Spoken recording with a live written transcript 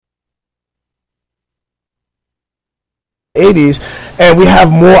80s, and we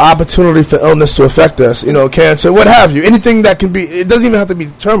have more opportunity for illness to affect us, cancer, what have you, anything that can be, it doesn't even have to be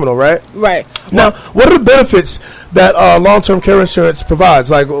terminal, right? Right. Now, what are the benefits that long-term care insurance provides,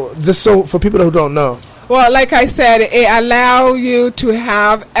 like, just so for people who don't know? Well, like I said, it allows you to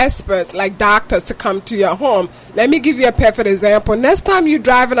have experts like doctors to come to your home. Let me give you a perfect example. Next time you're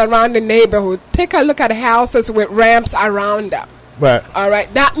driving around the neighborhood, take a look at houses with ramps around them. Right. All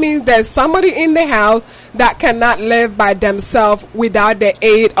right. That means there's somebody in the house that cannot live by themselves without the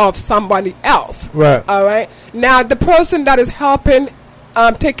aid of somebody else. Right. All right. Now, the person that is helping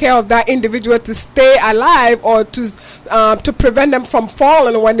take care of that individual to stay alive or to prevent them from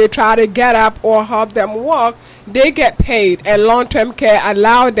falling when they try to get up or help them walk, they get paid, and long-term care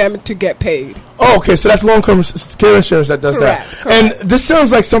allow them to get paid. Oh, okay, so that's long-term care insurance that does Correct. And this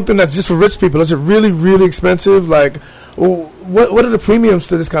sounds like something that's just for rich people. Is it really, really expensive? Like, what are the premiums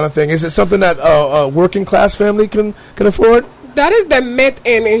to this kind of thing? Is it something that a working-class family can afford? That is the myth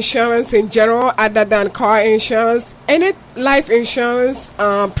in insurance in general, other than car insurance. Any life insurance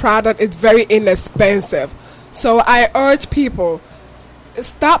product is very inexpensive. So I urge people,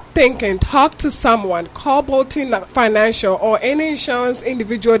 stop thinking, talk to someone, call Bolton Financial or any insurance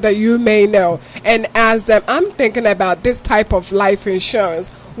individual that you may know and ask them, I'm thinking about this type of life insurance.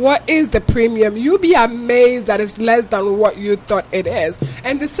 What is the premium? You'll be amazed that it's less than what you thought it is.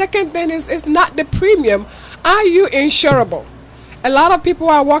 And the second thing is, it's not the premium. Are you insurable? A lot of people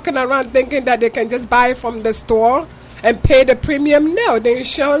are walking around thinking that they can just buy it from the store and pay the premium. No, the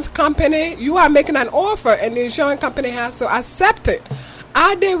insurance company, you are making an offer and the insurance company has to accept it.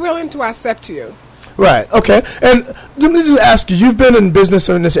 Are they willing to accept you? Right, okay. And let me just ask you, you've been in business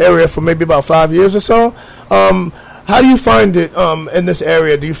in this area for maybe about 5 years or so. How do you find it in this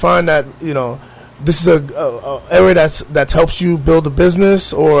area? Do you find that, this is a area that helps you build a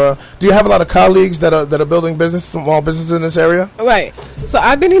business, or do you have a lot of colleagues that are building small businesses in this area? Right. So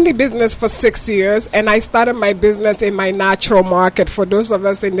I've been in the business for 6 years, and I started my business in my natural market. For those of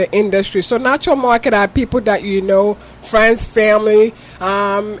us in the industry, so natural market are people that friends, family.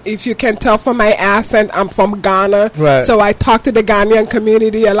 If you can tell from my accent, I'm from Ghana. Right. So I talk to the Ghanaian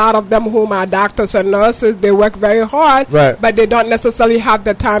community. A lot of them whom are doctors and nurses, they work very hard, right, but they don't necessarily have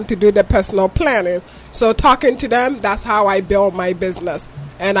the time to do the personal planning. So talking to them, that's how I build my business,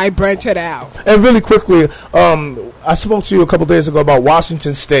 and I branch it out. And really quickly, I spoke to you a couple days ago about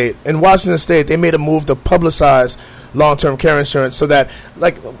Washington State. In Washington State, they made a move to publicize long-term care insurance so that,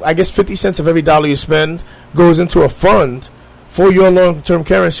 I guess 50 cents of every dollar you spend goes into a fund for your long-term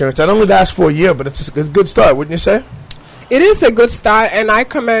care insurance. That only lasts for a year, but it's a good start, wouldn't you say? It is a good start, and I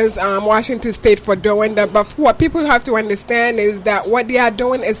commend Washington State for doing that. But what people have to understand is that what they are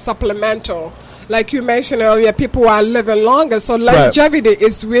doing is supplemental. Like you mentioned earlier, people are living longer, so longevity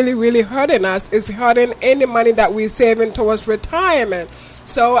is really, really hurting us. It's hurting any money that we're saving towards retirement.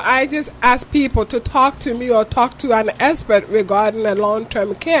 So I just ask people to talk to me or talk to an expert regarding the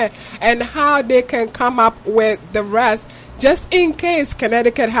long-term care and how they can come up with the rest, just in case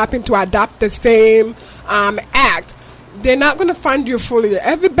Connecticut happen to adopt the same act. They're not going to fund you fully.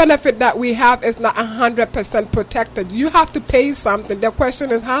 Every benefit that we have is not 100% protected. You have to pay something. The question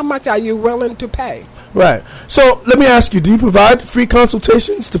is, how much are you willing to pay? Right. So let me ask you, do you provide free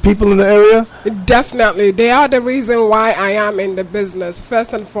consultations to people in the area? Definitely. They are the reason why I am in the business.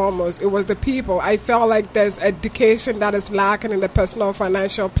 First and foremost, it was the people. I felt like there's education that is lacking in the personal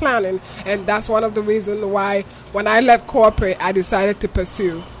financial planning, and that's one of the reasons why when I left corporate, I decided to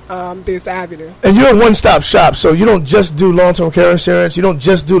pursue this avenue. And you're a one-stop shop, so you don't just do long-term care insurance, you don't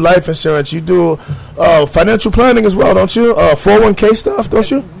just do life insurance, you do financial planning as well, don't you? 401k stuff,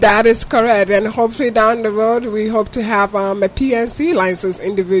 don't you? That is correct, and hopefully down the road we hope to have a PNC licensed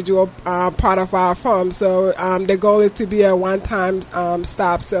individual part of our firm. So the goal is to be a one-time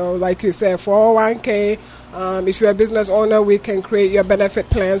stop. So like you said, 401k. If you're a business owner, we can create your benefit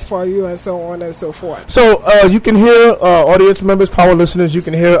plans for you and so on and so forth. So you can hear audience members, power listeners, you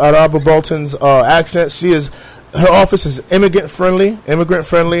can hear Araba Bolton's accent. Her office is immigrant friendly.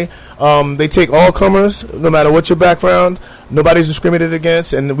 They take all comers, no matter what your background. Nobody's discriminated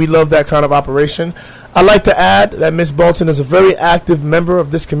against, and we love that kind of operation. I'd like to add that Ms. Bolton is a very active member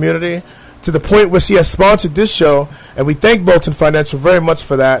of this community, to the point where she has sponsored this show, and we thank Bolton Financial very much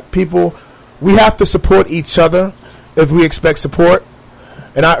for that. People, we have to support each other if we expect support.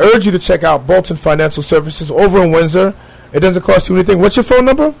 And I urge you to check out Bolton Financial Services over in Windsor. It doesn't cost you anything. What's your phone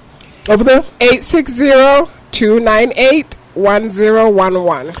number over there?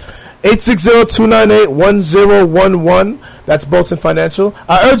 860-298-1011. 860-298-1011. That's Bolton Financial.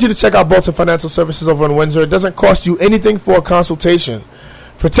 I urge you to check out Bolton Financial Services over in Windsor. It doesn't cost you anything for a consultation.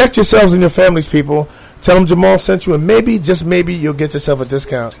 Protect yourselves and your families, people. Tell them Jamal sent you, and maybe, just maybe, you'll get yourself a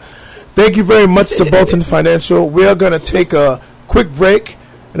discount. Thank you very much to Bolton Financial. We are going to take a quick break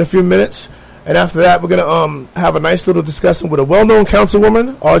in a few minutes, and after that, we're going to have a nice little discussion with a well-known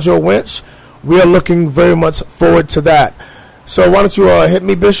councilwoman, rJo Winch. We are looking very much forward to that. So why don't you hit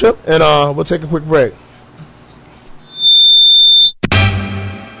me, Bishop, and we'll take a quick break.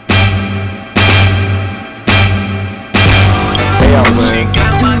 Hey, yo, man.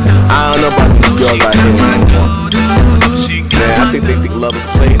 I don't know about these girls out here no more. Man, I think they think love is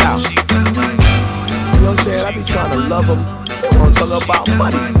played out. You know what I'm saying? I be trying to love them. They want to talk about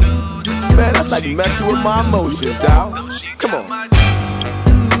money. Man, that's like messing with my emotions, dawg. Come on.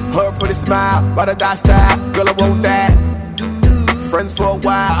 Her pretty smile, ride or die style. Girl, I want that. Friends for a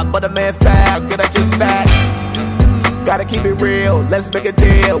while, but a man fat. Girl, I just fat. Gotta keep it real. Let's make a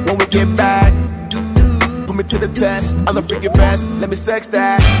deal when we get back. Put me to the test, I'm the freaking best. Let me sex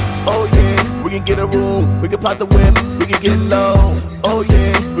that. Oh yeah, we can get a room, we can pop the whip, we can get low. Oh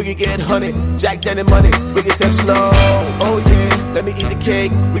yeah, we can get honey, Jack Daniel money, we can sip slow. Oh yeah, let me eat the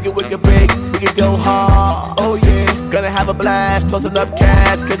cake, we can wick a bake, we can go hard. Oh yeah, gonna have a blast, tossing up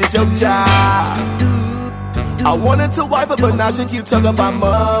cash, cause it's your job. I wanted to wife her, but now she keep talking about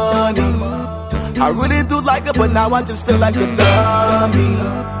money. I really do like her, but now I just feel like a dummy.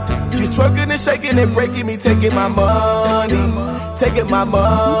 She's twerking and shaking and breaking me, taking my money, taking my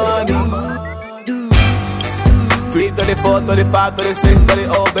money. 3, 34, 35, 36, 30,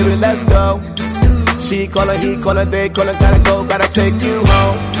 oh baby, let's go. She callin', he callin', they callin', gotta go, gotta take you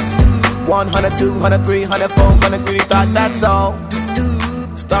home. 100, 200, 300, 400, greedy thought that's all.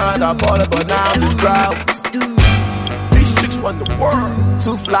 Started our party, but now I'm just proud. These chicks run the world.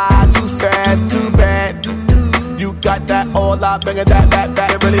 Too fly, too fast, too bad. You got that all out, bangin'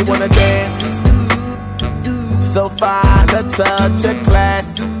 that, you really wanna dance. So fine, a touch of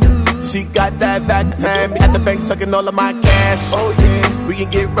class. She got that time, at the bank sucking all of my cash. Oh yeah, we can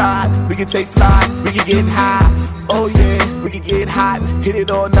get right, we can take flight, we can get high. Oh yeah, we can get hot, hit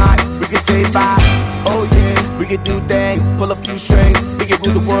it all night, we can say bye. Oh yeah, we can do things, pull a few strings, we can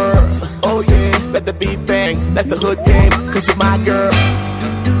rule the world. Oh yeah, let the beat bang, that's the hood game, cause you're my girl.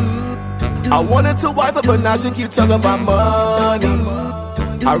 I wanted to wife her, but now she keep talking about money.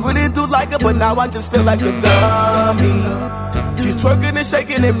 I really do like her, but now I just feel like a dummy. She's twerking and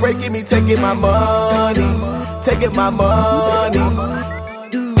shaking and breaking me, taking my money, taking my money.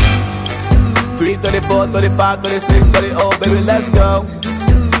 3, 34, 35, 36, 30, oh baby, let's go.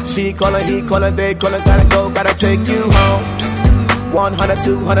 She callin', he callin', they callin', gotta go, gotta take you home. 100,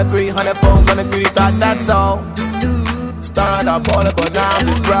 200, 300, 400, greedy thought that's all. Started our party, but now I'm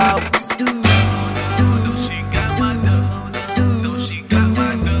just proud.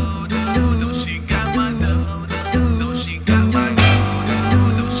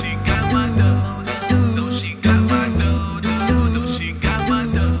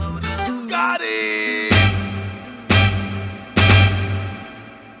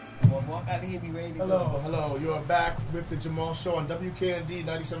 Hello. You are back with the Jamal Show on WKND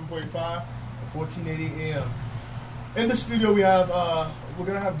 97.5 at 1480 AM. In the studio, we have we're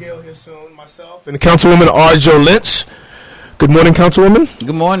gonna have Gail here soon, myself, and Councilwoman rJo Lynch. Good morning, Councilwoman.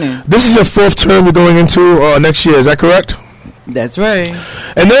 Good morning. This is your 4th term you're going into next year. Is that correct? That's right.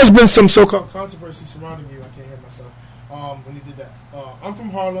 And there's been some so-called controversy surrounding you. I can't hear myself. When you did that, I'm from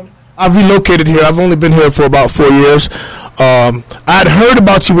Harlem. I've relocated here. I've only been here for about 4 years. I'd heard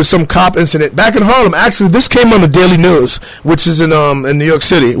about you with some cop incident back in Harlem. Actually, this came on the Daily News, which is in New York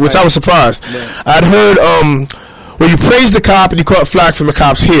City, which I was surprised. Yeah. I'd heard where you praised the cop and you caught flack from the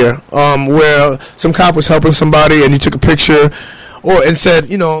cops here, where some cop was helping somebody and you took a picture and said,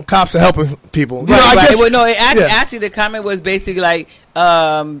 cops are helping people. Actually, the comment was basically like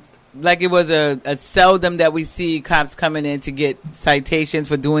it was a seldom that we see cops coming in to get citations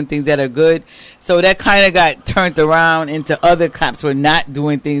for doing things that are good. So that kind of got turned around into other cops for not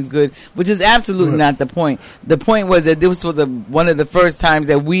doing things good, which is absolutely not the point. The point was that this was one of the first times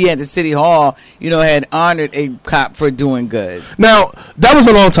that we at the City Hall, had honored a cop for doing good. Now, that was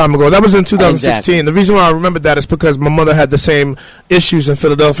a long time ago. That was in 2016. Exactly. The reason why I remember that is because my mother had the same issues in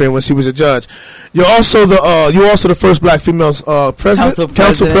Philadelphia when she was a judge. You're also the first black female president,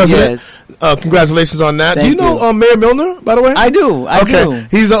 council president. Yes. Congratulations on that. Thank Do you know Mayor Milner, by the way? I do. I do.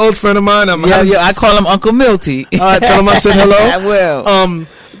 He's an old friend of mine. I call him Uncle Milty. All right, tell him I said hello. I will.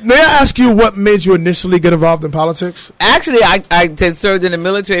 May I ask you what made you initially get involved in politics? Actually, I served in the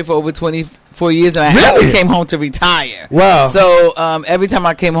military for over 24 4 years, and I actually came home to retire. Wow. So every time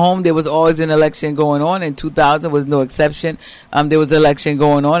I came home, there was always an election going on, and 2000 was no exception. There was an election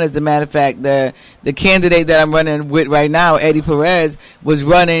going on. As a matter of fact, the candidate that I'm running with right now, Eddie Perez, was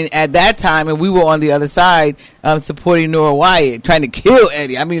running at that time, and we were on the other side supporting Nora Wyatt, trying to kill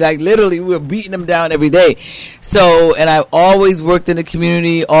Eddie. I mean, like, literally, we were beating him down every day. So, and I always worked in the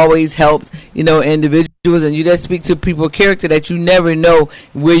community, always helped, individuals, and you just speak to people of character that you never know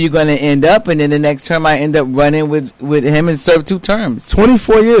where you're going to end up, and then the next term I end up running with him and serve 2 terms.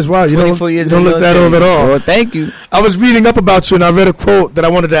 24 years, wow. You 24 years. You don't look that old at all. Well, thank you. I was reading up about you, and I read a quote that I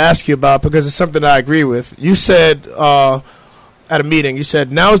wanted to ask you about because it's something that I agree with. You said at a meeting, you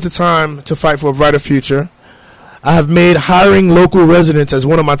said, now is the time to fight for a brighter future. I have made hiring local residents as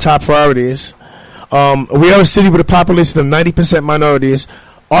one of my top priorities. We are a city with a population of 90% minorities.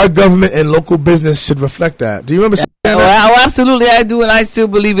 Our government and local business should reflect that. Do you remember saying that? Oh, absolutely, I do, and I still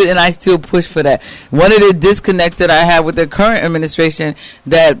believe it, and I still push for that. One of the disconnects that I have with the current administration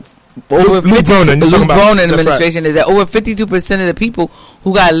that Luke Bronin administration is that over 52% of the people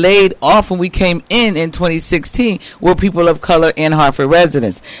who got laid off when we came in 2016 were people of color and Hartford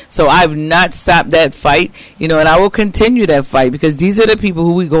residents. So I've not stopped that fight, and I will continue that fight because these are the people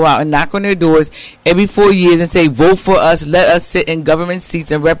who we go out and knock on their doors every 4 years and say, vote for us, let us sit in government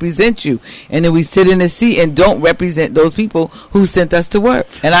seats and represent you. And then we sit in the seat and don't represent those people who sent us to work.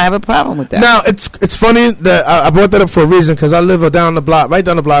 And I have a problem with that. Now, it's funny that I brought that up for a reason because I live right down the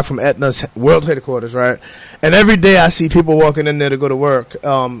block from Aetna's world headquarters, right? And every day I see people walking in there to go to work.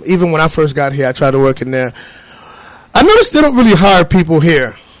 Even when I first got here, I tried to work in there. I noticed they don't really hire people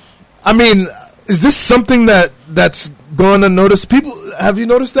here. I mean, is this something that's going unnoticed? People, have you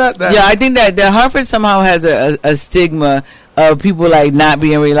noticed that? Yeah, I think that Hartford somehow has a stigma of people like not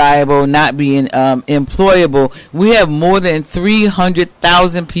being reliable, not being employable. We have more than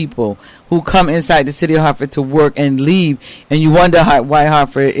 300,000 people who come inside the city of Hartford to work and leave, and you wonder why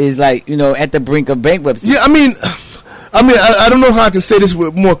Hartford is at the brink of bankruptcy. Yeah, I mean, I don't know how I can say this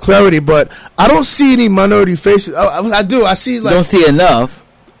with more clarity, but I don't see any minority faces. I do. I see don't see enough.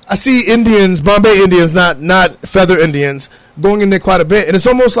 I see Indians, Bombay Indians, not feather Indians, going in there quite a bit, and it's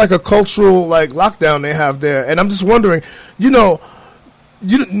almost like a cultural lockdown they have there. And I'm just wondering,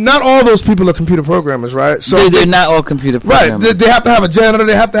 not all those people are computer programmers, right? So they're not all computer programmers. Right. They have to have a janitor.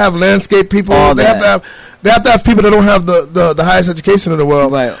 They have to have landscape people. They have to have people that don't have the highest education in the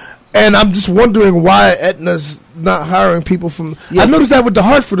world. Right. And I'm just wondering why Aetna's not hiring people from. Yeah. I noticed that with the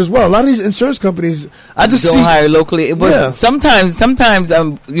Hartford as well. A lot of these insurance companies, I just don't hire locally. But sometimes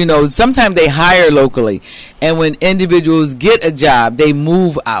they hire locally, and when individuals get a job, they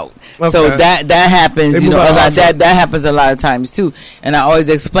move out. Okay. So that happens. That happens a lot of times too. And I always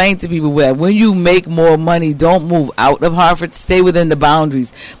explain to people that when you make more money, don't move out of Hartford. Stay within the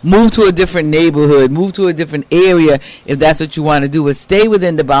boundaries. Move to a different neighborhood. Move to a different area if that's what you want to do. But stay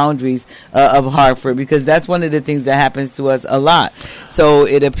within the boundaries of Hartford, because that's one of the things that happens to us a lot. So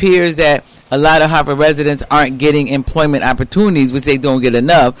it appears that a lot of Hartford residents aren't getting employment opportunities, which they don't get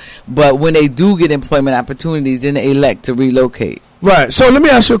enough. But when they do get employment opportunities, then they elect to relocate. Right. So let me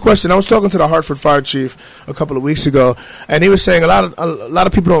ask you a question. I was talking to the Hartford fire chief a couple of weeks ago, and he was saying a lot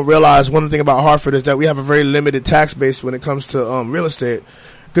of people don't realize one thing about Hartford is that we have a very limited tax base when it comes to real estate.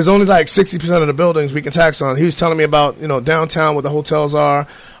 Because only 60% of the buildings we can tax on. He was telling me about downtown where the hotels are,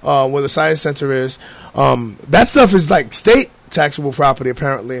 where the science center is. That stuff is state taxable property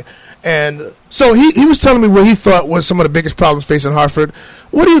apparently. And so he was telling me what he thought was some of the biggest problems facing Hartford.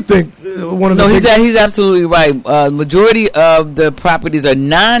 What do you think? He's absolutely right. Majority of the properties are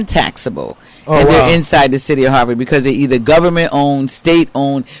non-taxable. They're inside the city of Hartford because they're either government-owned,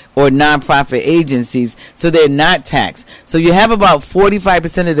 state-owned, or nonprofit agencies, so they're not taxed. So you have about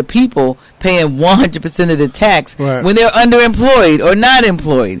 45% of the people paying 100% of the tax when they're underemployed or not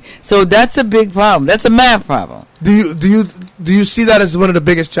employed. So that's a big problem. That's a math problem. Do you see that as one of the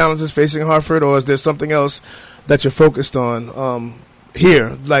biggest challenges facing Hartford, or is there something else that you're focused on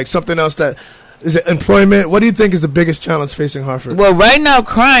here, something else that? Is it employment? What do you think is the biggest challenge facing Hartford? Well, right now,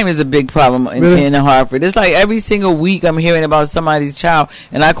 crime is a big problem in Hartford. It's like every single week I'm hearing about somebody's child,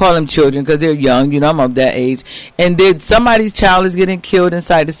 and I call them children because they're young. I'm of that age. And somebody's child is getting killed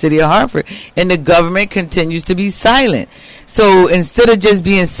inside the city of Hartford, and the government continues to be silent. So instead of just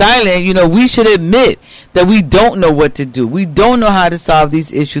being silent, we should admit that we don't know what to do. We don't know how to solve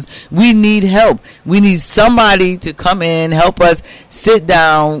these issues. We need help. We need somebody to come in, help us sit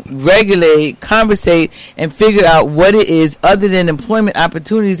down, regulate, conversate and figure out what it is other than employment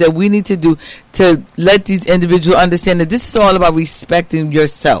opportunities that we need to do to let these individuals understand that this is all about respecting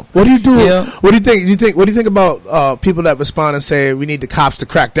yourself. What do you do? You know? What do you think? What do you think about people that respond and say we need the cops to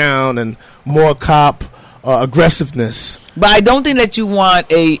crack down and more cop aggressiveness? But I don't think that you want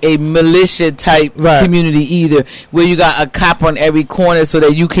a militia type community either, where you got a cop on every corner so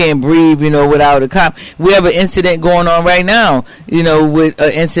that you can't breathe, without a cop. We have an incident going on right now, with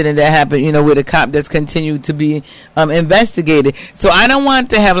an incident that happened, with a cop that's continued to be investigated. So I don't want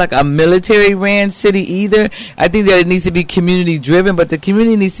to have like a military ran city either. I think that it needs to be community driven, but the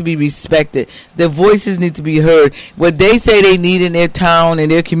community needs to be respected. Their voices need to be heard. What they say they need in their town, in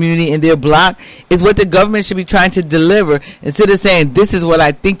their community, in their block is what the government should be trying to deliver. Instead of saying, this is what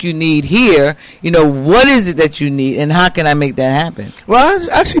I think you need here, what is it that you need and how can I make that happen? Well,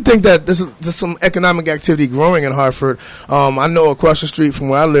 I actually think that there's some economic activity growing in Hartford. I know across the street from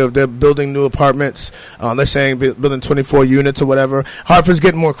where I live, they're building new apartments. They're saying building 24 units or whatever. Hartford's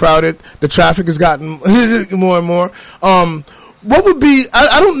getting more crowded. The traffic has gotten more and more. What would be,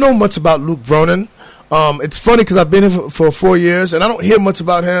 I don't know much about Luke Bronin. It's funny because I've been here for 4 years, and I don't hear much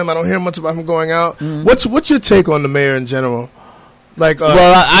about him. I don't hear much about him going out. What's your take on the mayor in general? Well,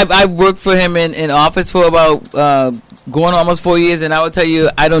 I worked for him in office for about going almost 4 years, and I will tell you,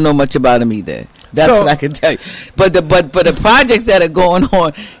 I don't know much about him either. That's what I can tell you. But the projects that are going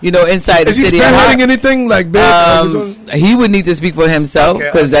on, inside the city. Is he spearheading anything like big? He would need to speak for himself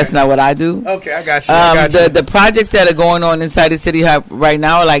because that's not what I do. Okay, I got you. The projects that are going on inside the city right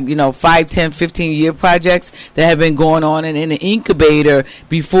now are like 5, 10, 15-year projects that have been going on and in an incubator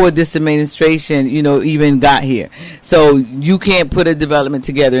before this administration, even got here. So you can't put a development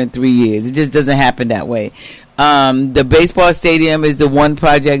together in 3 years. It just doesn't happen that way. The baseball stadium is the one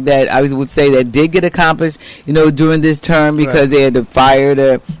project that I would say that did get accomplished, during this term because they had to fire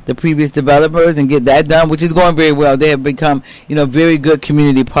the previous developers and get that done, which is going very well. They have become, very good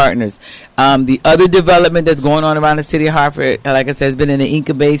community partners. The other development that's going on around the city of Hartford, like I said, has been in the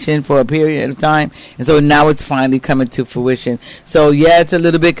incubation for a period of time, and so now it's finally coming to fruition. So, yeah, it's a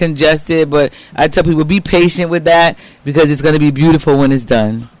little bit congested, but I tell people be patient with that because it's going to be beautiful when it's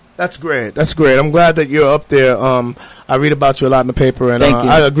done. That's great. That's great. I'm glad that you're up there. I read about you a lot in the paper, and Thank you.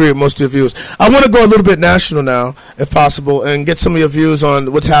 I agree with most of your views. I want to go a little bit national now, if possible, and get some of your views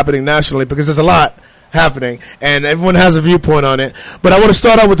on what's happening nationally, because there's a lot happening, and everyone has a viewpoint on it. But I want to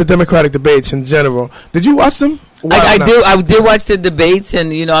start out with the Democratic debates in general. Did you watch them? I did watch the debates,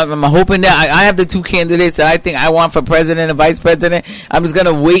 and I'm hoping that I have the two candidates that I think I want for president and vice president. I'm just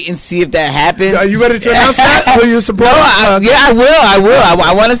gonna wait and see if that happens. Are you ready to announce that? Will you support? No, I will.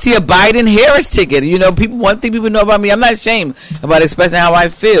 I want to see a Biden-Harris ticket. One thing people know about me, I'm not ashamed about expressing how I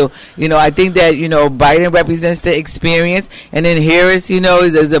feel. I think that Biden represents the experience, and then Harris,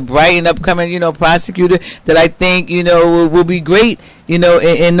 is a bright and upcoming prosecutor that I think will be great. In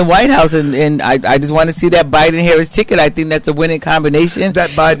the White House, and I just want to see that Biden-Harris ticket. I think that's a winning combination.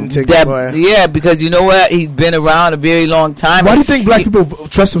 That Biden ticket, boy. Yeah, because you know what? He's been around a very long time. Why do you think black people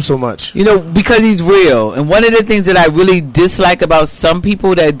trust him so much? Because he's real. And one of the things that I really dislike about some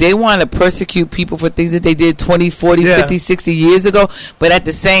people, that they want to persecute people for things that they did 20, 40, 50, 60 years ago. But at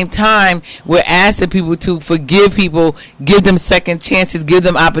the same time, we're asking people to forgive people, give them second chances, give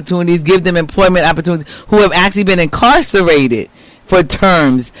them opportunities, give them employment opportunities who have actually been incarcerated for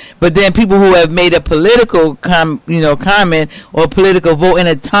terms. But then people who have made a political comment or political vote in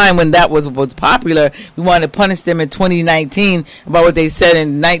a time when that was popular, we want to punish them in 2019 about what they said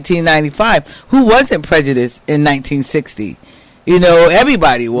in 1995. Who wasn't prejudiced in 1960?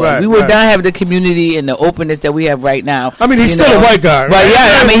 Everybody was. Right, we would not have the community and the openness that we have right now. I mean, he's still a white guy, right? But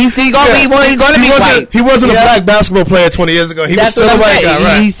yeah, I mean, he's still going to be white. He wasn't a black basketball player 20 years ago. He was still a white guy,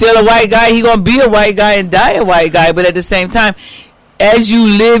 right? He's still a white guy. He's going to be a white guy and die a white guy. But at the same time, as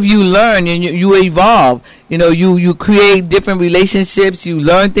you live, you learn, and you evolve. You create different relationships. You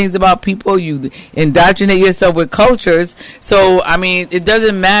learn things about people. You indoctrinate yourself with cultures. So, I mean, it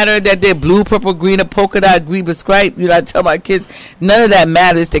doesn't matter that they're blue, purple, green, or polka dot, green, but stripe. I tell my kids, none of that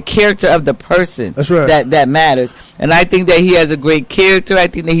matters. The character of the person. That's right. That matters. And I think that he has a great character. I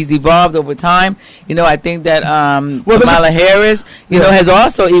think that he's evolved over time. I think that Kamala Harris, has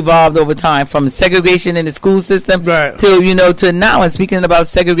also evolved over time, from segregation in the school system to now. And speaking about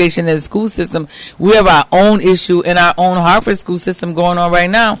segregation in the school system, we have our own issue in our own Hartford school system going on right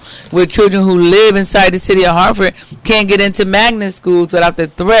now, where children who live inside the city of Hartford can't get into magnet schools without the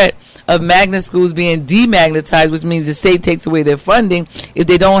threat of magnet schools being demagnetized, which means the state takes away their funding if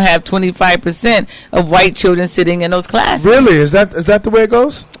they don't have 25% of white children sitting in those classes. Really? Is that the way it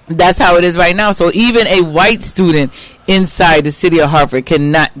goes? That's how it is right now. So even a white student inside the city of Hartford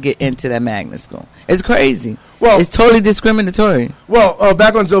cannot get into that magnet school. It's crazy. Well, it's totally discriminatory. Well,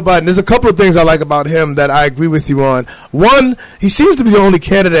 back on Joe Biden, there's a couple of things I like about him that I agree with you on. One, he seems to be the only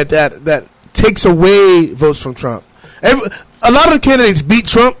candidate that takes away votes from Trump. A lot of the candidates beat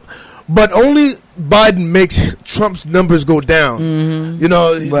Trump, but only Biden makes Trump's numbers go down. Mm-hmm. You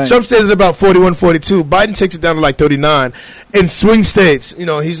know, right. Trump stays at about 41, 42. Biden takes it down to like 39. In swing states, you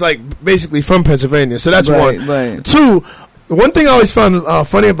know, he's like basically from Pennsylvania. So that's one. Right. Two, one thing I always found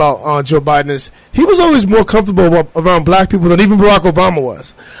funny about Joe Biden is he was always more comfortable around black people than even Barack Obama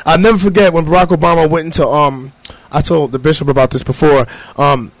was. I'll never forget when Barack Obama went into, I told the bishop about this before,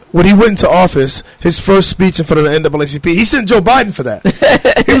 when he went into office, his first speech in front of the NAACP, he sent Joe Biden for that.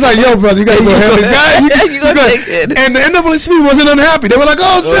 He was like, yo, brother, you got to go handle this guy. You take it. And the NAACP wasn't unhappy. They were like,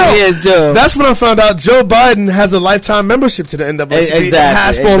 oh, Joe. That's when I found out Joe Biden has a lifetime membership to the NAACP. Exactly,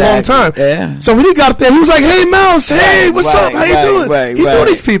 has for a long time. Yeah. So when he got there, he was like, hey, Mouse, hey, what's up? How you doing? He knew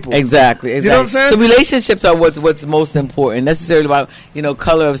these people. Exactly. You know what I'm saying? So relationships are what's most important. Necessarily about,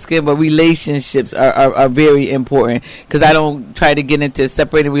 color of skin, but relationships are very important, because I don't try to get into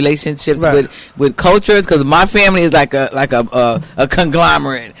separating relationships with cultures, because my family is like a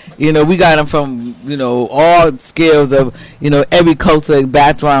conglomerate. We got them from all scales of every cultural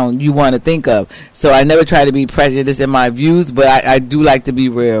background you want to think of. So I never try to be prejudiced in my views, but I do like to be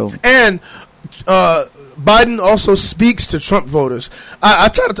real. And Biden also speaks to Trump voters. I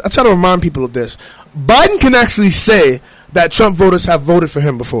try to remind people of this. Biden can actually say that Trump voters have voted for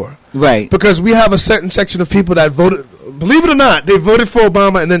him before. Right. Because we have a certain section of people that voted, believe it or not, they voted for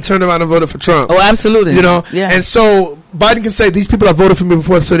Obama and then turned around and voted for Trump. Oh, absolutely. Yeah. And so Biden can say, these people have voted for me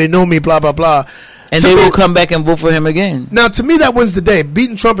before, so they know me, blah, blah, blah. And they will come back and vote for him again. Now, to me, that wins the day.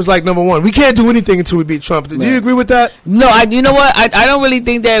 Beating Trump is like number one. We can't do anything until we beat Trump. Do you agree with that? No, you know what? I don't really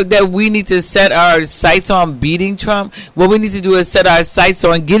think that we need to set our sights on beating Trump. What we need to do is set our sights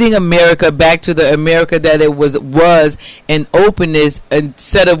on getting America back to the America that it was in openness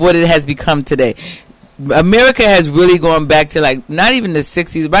instead of what it has become today. America has really gone back to like not even the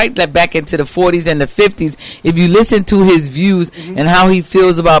 60s, right? Like back into the 40s and the 50s. If you listen to his views and how he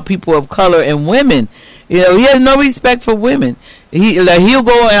feels about people of color and women, he has no respect for women. He'll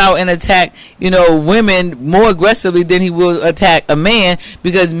go out and attack, women more aggressively than he will attack a man,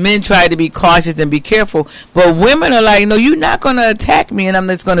 because men try to be cautious and be careful. But women are like, no, you're not going to attack me, and I'm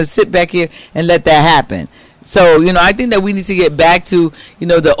just going to sit back here and let that happen. So, I think that we need to get back to,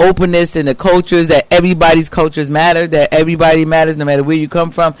 the openness and the cultures, that everybody's cultures matter, that everybody matters no matter where you come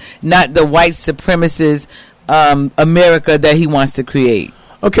from, not the white supremacist America that he wants to create.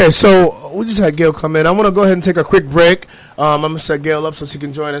 Okay, so we just had Gail come in. I want to go ahead and take a quick break. I'm going to set Gail up so she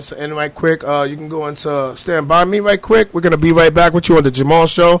can join us in right quick. You can go into Stand By Me right quick. We're going to be right back with you on the Jamal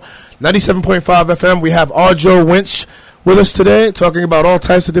Show, 97.5 FM. We have rJo Winch with us today, talking about all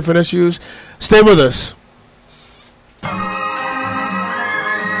types of different issues. Stay with us.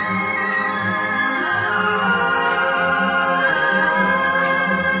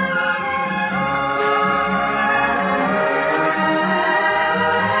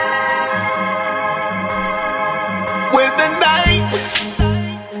 When the night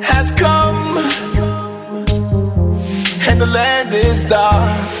has come and the land is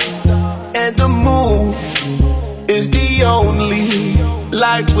dark and the moon is the only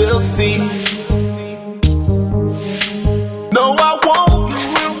light we'll see. No, I won't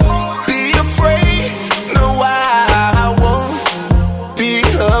be afraid. No, I won't be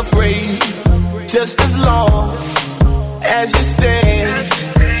afraid. Just as long as you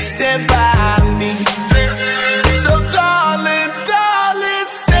stand by me. So darling,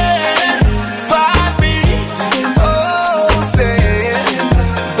 stand by me. Oh, stand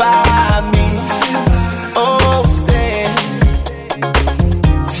by me. Oh, stand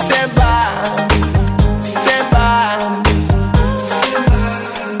by me. Stand by me.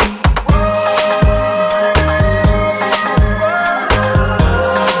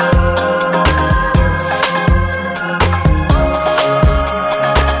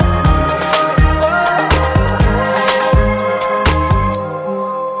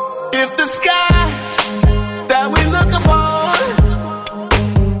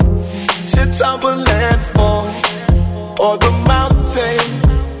 Or the mountain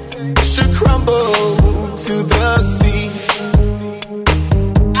should crumble to the sea.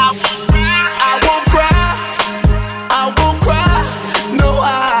 I won't cry. No,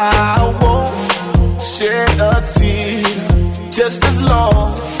 I won't shed a tear. Just as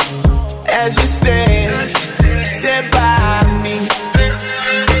long as you stand by me.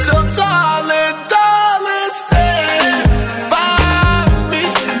 So darling, stand by me.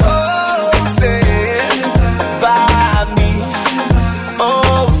 Oh,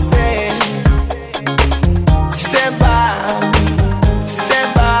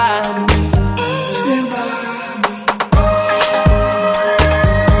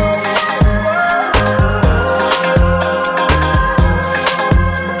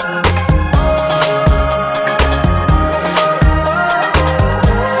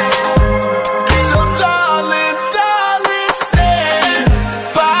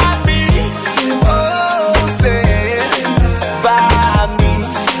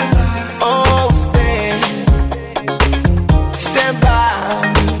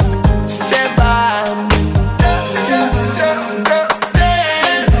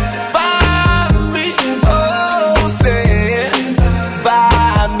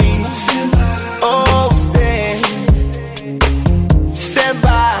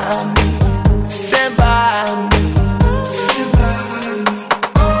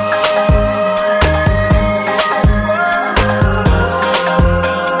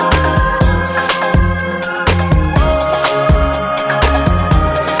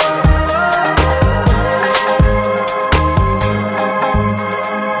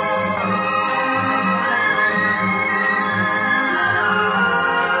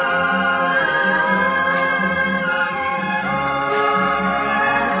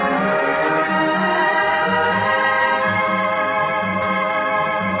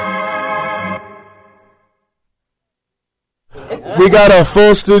 We got a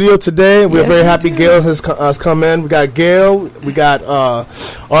full studio today. We're very happy Gail has come in. We got Gail. We got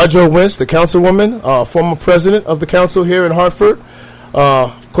rJo Winch, the councilwoman, former president of the council here in Hartford.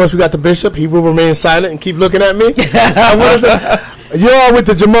 Of course, we got the bishop. He will remain silent and keep looking at me. You're all with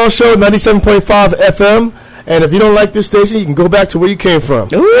the Jamal Show, 97.5 FM. And if you don't like this station, you can go back to where you came from.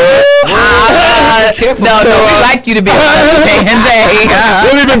 No, we like you to be on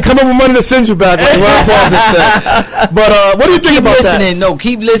We'll even come up with money to send you back, like Ron Paul just said. But what do you think about that? No,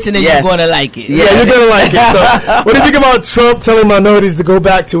 keep listening. You're going to like it. Yeah, you're going to like it. So what do you think about Trump telling minorities to go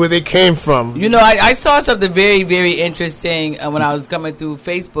back to where they came from? You know, I saw something very, very interesting when I was coming through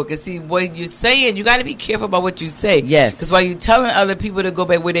Facebook. And see, what you're saying, you got to be careful about what you say. Yes. Because while you're telling other people to go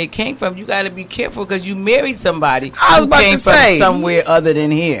back where they came from, you got to be careful because you married somebody who came from somewhere other than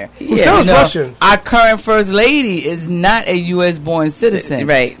here. Who sounds Russian. Our current first lady is not a U.S. born citizen.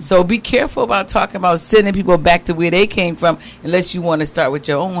 Right. So be careful about talking about sending people back to where they came from unless you want to start with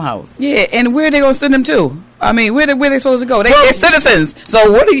your own house. Yeah, and where are they going to send them to? I mean, where they supposed to go? They're citizens.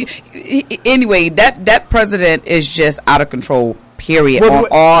 So what do you... Anyway, that president is just out of control, period, on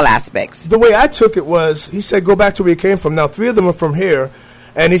all aspects. The way I took it was, he said go back to where you came from. Now, 3 of them are from here.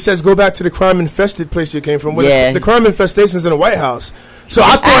 And he says, go back to the crime-infested place you came from. The crime infestation is in the White House. So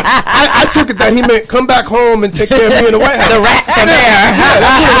I thought, I took it that he meant come back home and take care of me in the White House. The rats are there. Yeah,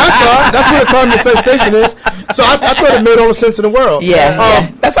 that's what I thought. That's what a crime infestation is. So I thought it made all the sense in the world. Yeah.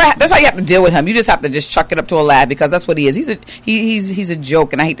 That's why you have to deal with him. You just have to just chuck it up to a laugh because that's what he is. He's a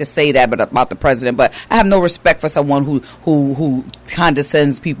joke, and I hate to say that, but about the president. But I have no respect for someone who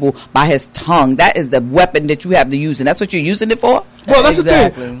condescends people by his tongue. That is the weapon that you have to use, and that's what you're using it for. Well, that's the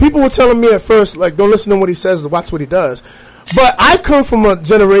thing. People were telling me at first, like, don't listen to what he says, watch what he does. But I come from a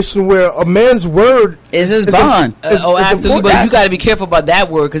generation where a man's word is his bond. Absolutely. But you got to be careful about that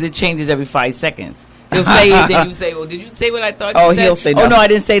word because it changes every 5 seconds. He'll say it, then you say, well, did you say what I thought you said? He'll say no. Oh, no, I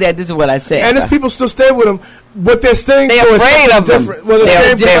didn't say that. This is what I said. And there's people still stay with him. What they're staying for is afraid of different. Well,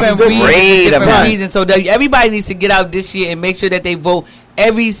 they're afraid of different reasons. So everybody needs to get out this year and make sure that they vote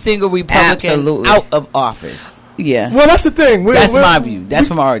every single Republican out of office. Yeah. Well, that's the thing. That's my view. That's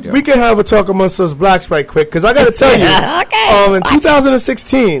from rJo. We can have a talk amongst us blacks right quick because I got to tell you, in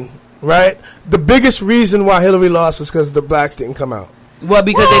 2016, right, the biggest reason why Hillary lost was because the blacks didn't come out. Well,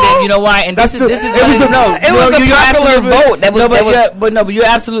 because they didn't, you know why? And this is it was a popular vote. But you're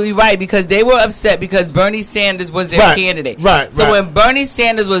absolutely right because they were upset because Bernie Sanders was their candidate. Right. So when Bernie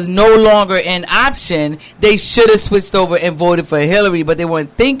Sanders was no longer an option, they should have switched over and voted for Hillary, but they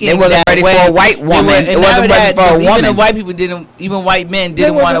weren't thinking. It wasn't ready for a white woman. It wasn't ready for a woman. Even white people didn't. Even white men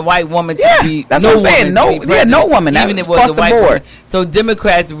didn't want a white woman to be. That's what I'm saying. No woman. Even if it was a white woman. So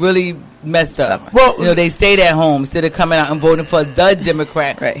Democrats really messed up. Well, they stayed at home instead of coming out and voting for the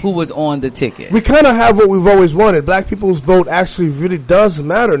Democrat who was on the ticket. We kind of have what we've always wanted. Black people's vote actually really does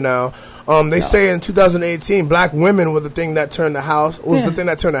matter now. They say in 2018, black women were the thing that turned the house. The thing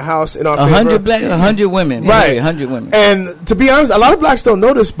that turned the house in our favor. 100 women, right? 100 women. And to be honest, a lot of blacks don't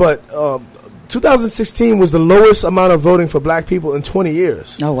know this, but 2016 was the lowest amount of voting for black people in 20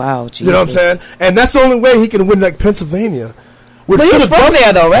 years. Oh wow, Jesus. You know what I'm saying? And that's the only way he can win, like Pennsylvania. But he's from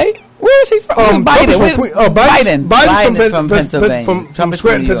there, though, right? Where is he from? Biden's from Pennsylvania. From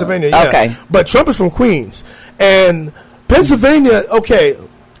Scranton, Pennsylvania. Yeah. Okay. But Trump is from Queens. And Pennsylvania, it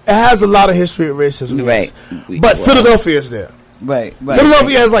has a lot of history of racism. Right. But Philadelphia is there. Right.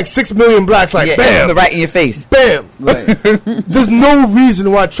 Philadelphia has like 6 million blacks. Like, bam. Right in your face. Bam. Right. There's no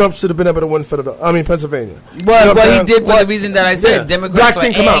reason why Trump should have been able to win Pennsylvania. Well, he did for the reason that I said. Democrats were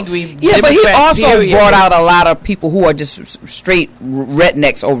angry. Yeah, but he also brought out a lot of people who are just straight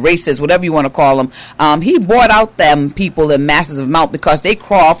rednecks or racists, whatever you want to call them. He brought out them people in massive amount because they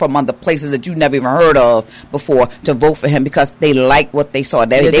crawl from other places that you never even heard of before to vote for him because they like what they saw.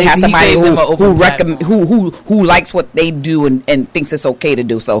 They have somebody who likes what they do and thinks it's okay to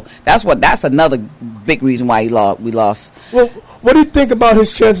do. So that's another big reason why we lost. Well, what do you think about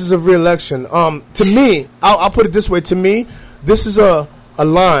his chances of re-election? To me, I'll put it this way. To me, this is a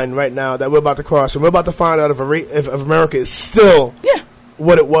line right now that we're about to cross, and we're about to find out if America is still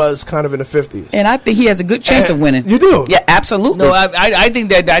what it was kind of in the 50s. And I think he has a good chance of winning. You do? Yeah, absolutely. No, I think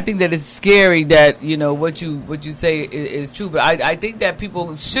that it's scary that what you say is true, but I think that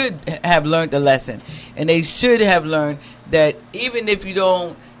people should have learned a lesson, and they should have learned that even if you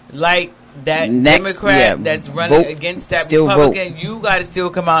don't like that Democrat that's running against that Republican, you got to still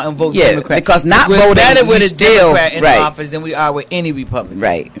come out and vote Democrat. Because not we're voting, better with a still, Democrat in office than we are with any Republican.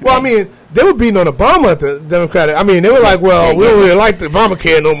 Right. Well, I mean, they were beating on Obama at the Democratic. I mean, they were like, well, we don't really like the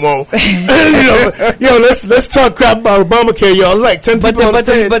Obamacare no more. Let's talk crap about Obamacare, y'all. It's like 10 people on the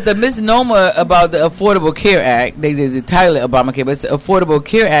stage. But the misnomer about the Affordable Care Act, they did the title of Obamacare, but it's the Affordable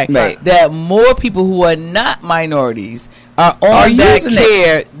Care Act, that more people who are not minorities are on that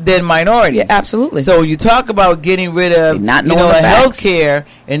care than minorities. Yeah, absolutely. So you talk about getting rid of health care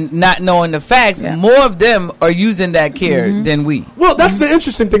and not knowing the facts. Yeah. More of them are using that care than we. Well, that's the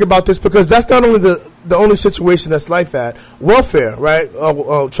interesting thing about this, because that's not only the only situation that's like that. Welfare, right?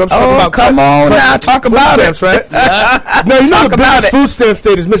 Trump's talking about talk about stamps, right? No, you know the biggest food stamp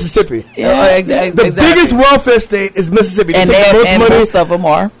state is Mississippi. Yeah, the biggest welfare state is Mississippi. And most of them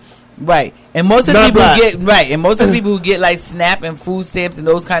are. Right, and most of the people who get like SNAP and food stamps and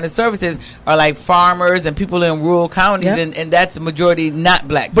those kind of services are like farmers and people in rural counties, and that's a majority not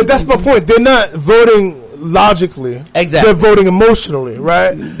black people. But that's my point. They're not voting logically. Exactly. They're voting emotionally,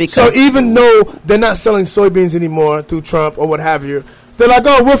 right? So even though they're not selling soybeans anymore through Trump or what have you, they're like,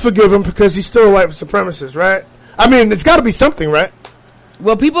 oh, we'll forgive him because he's still a white supremacist, right? I mean, it's got to be something, right?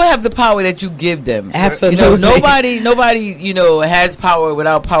 Well, people have the power that you give them. Absolutely. Nobody, has power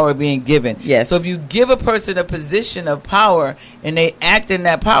without power being given. Yes. So if you give a person a position of power and they act in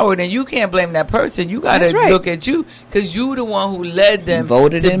that power, then you can't blame that person. You got to look at you, because you the one who led them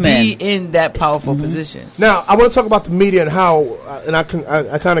to be in that powerful position. Now, I want to talk about the media and how, and I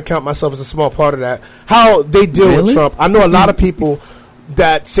kind of count myself as a small part of that, how they deal with Trump. I know a lot of people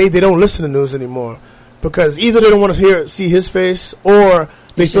that say they don't listen to news anymore, because either they don't want to see his face, or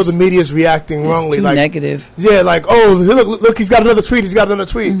they feel the media is reacting wrongly. Too negative. Yeah, like, oh, look, he's got another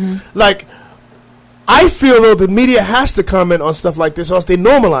tweet. Like, I feel though the media has to comment on stuff like this, or else they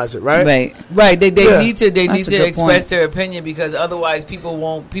normalize it, right? Right. They need to express their opinion, because otherwise people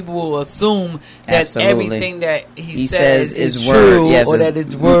will assume that everything that he says is true, or that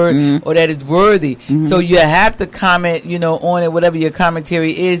it's or that it's worthy. So you have to comment, on it, whatever your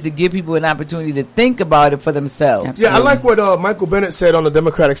commentary is, to give people an opportunity to think about it for themselves. Absolutely. Yeah, I like what Michael Bennett said on the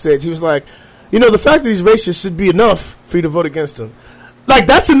Democratic stage. He was like, the fact that he's racist should be enough for you to vote against him. Like,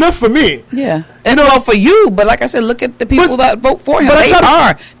 that's enough for me. Yeah. And for you, but like I said, look at the people that vote for him. They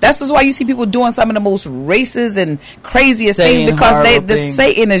are. That's just why you see people doing some of the most racist and craziest things, because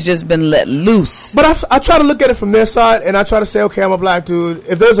Satan has just been let loose. But I try to look at it from their side, and I try to say, okay, I'm a black dude.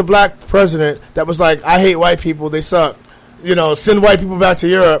 If there's a black president that was like, I hate white people, they suck, send white people back to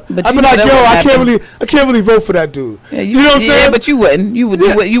Europe, I'd be like, I can't really vote for that dude. Yeah, you know what I'm saying? Yeah, but you wouldn't. You would.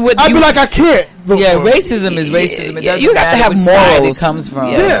 I'd be like, I can't vote for him. Racism is racism. It doesn't you got to have morals. It comes from.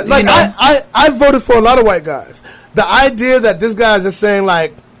 Yeah, like I voted for a lot of white guys. The idea that this guy is just saying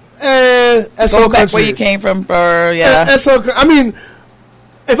like, go back where you came from, I mean,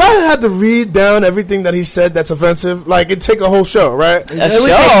 if I had to read down everything that he said that's offensive, like, it'd take a whole show, right? It would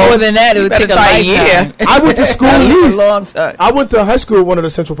take more than that. It would take a year. I went to school I went to high school at one of the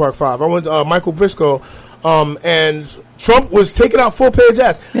Central Park Five. I went to Michael Briscoe, and Trump was taking out full-page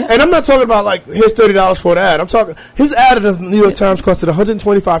ads. Yeah. And I'm not talking about, like, here's $30 for the ad. I'm talking, his ad in the New York Times costed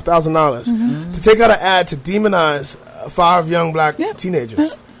 $125,000 to take out an ad to demonize 5 young black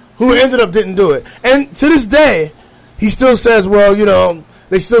teenagers who ended up didn't do it. And to this day, he still says, well,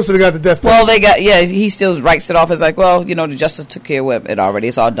 they still should have got the death penalty. Well, he still writes it off as like, well, the justice took care of it already.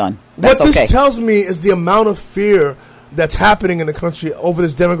 It's all done. That's what this tells me is the amount of fear that's happening in the country over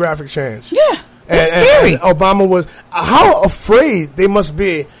this demographic change. Yeah. It's scary. And Obama was, how afraid they must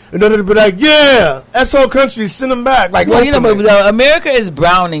be in order to be like, SO country, send them back. Like, but America is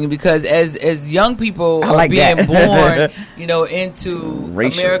browning, because as young people are being born, into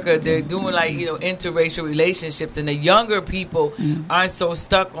America, they're doing interracial relationships, and the younger people aren't so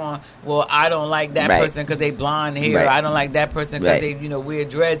stuck on, well, I don't like that person because they blonde hair. I don't like that person because they wear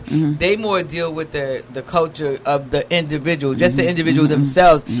dreads. They more deal with the culture of the individual, just the individual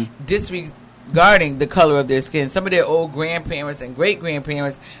themselves, disregarding the color of their skin. Some of their old grandparents and great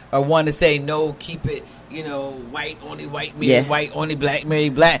grandparents are one to say, no, keep it, white only white marry white, only black marry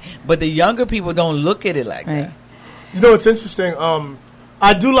black. But the younger people don't look at it like that. It's interesting.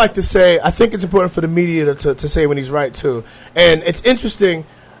 I do like to say, I think it's important for the media to say when he's right too. And it's interesting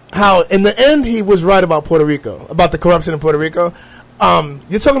how in the end he was right about Puerto Rico, about the corruption in Puerto Rico.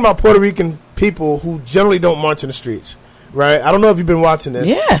 You're talking about Puerto Rican people who generally don't march in the streets. Right, I don't know if you've been watching this.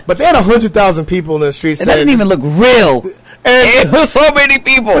 Yeah, but they had 100,000 people in the streets. It doesn't even look real. And it was so many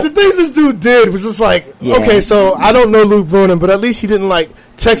people. But the things this dude did was just like, okay, so I don't know Luke Brunnen, but at least he didn't like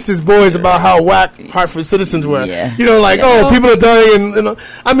text his boys about how whack Hartford citizens were. Yeah. You know, like, people are dying. And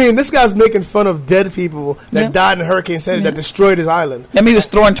I mean, this guy's making fun of dead people that died in Hurricane Sandy that destroyed his island. I mean, he was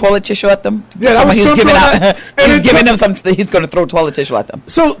throwing toilet tissue at them. Yeah, that was he was Trump giving out. He was giving Trump, them some. He's going to throw toilet tissue at them.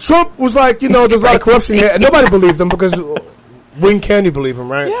 So Trump was like, you know, there's a lot of corruption here, and nobody believed him because. When can you believe him,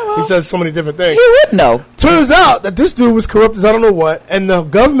 right? Yeah, well, he says so many different things. He would know. Turns out that this dude was corrupt as I don't know what, and the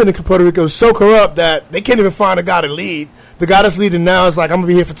government in Puerto Rico is so corrupt that they can't even find a guy to lead. The guy that's leading now is like, I'm going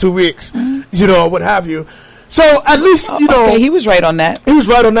to be here for 2 weeks, you know, what have you. So at least, you know. Okay, he was right on that. He was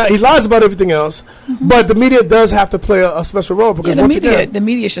right on that. He lies about everything else. But the media does have to play a special role. Because the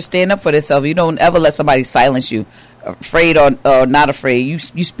media should stand up for themselves. You don't ever let somebody silence you. Afraid or not afraid, you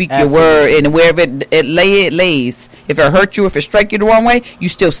speak your word, and wherever it lays. If it hurt you, if it strike you the wrong way, you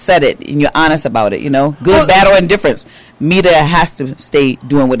still said it, and you're honest about it. You know, good, bad, or indifference. Media has to stay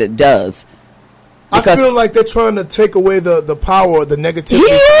doing what it does. I feel like they're trying to take away the power, the negativity.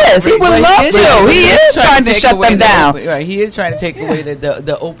 He is. He would love to. He is trying to shut them down. Right. He is trying to take away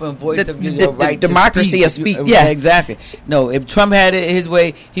the open voice of the democracy of speech. Yeah, exactly. No, if Trump had it his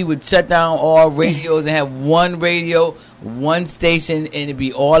way, he would shut down all radios and have one radio, one station, and it'd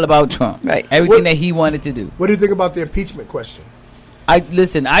be all about Trump. Right. Everything that he wanted to do. What do you think about the impeachment question? I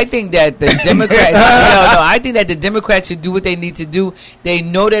think that the Democrats. I think that the Democrats should do what they need to do. They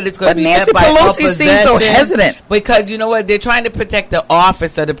know that it's going to be Nancy met by Pelosi seems so hesitant because you know what? They're trying to protect the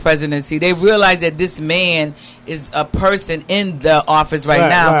office of the presidency. They realize that this man is a person in the office right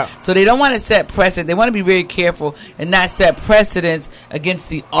now, so they don't want to set precedent. They want to be very careful and not set precedents against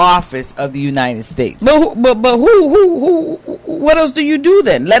the office of the United States. But who? What else do you do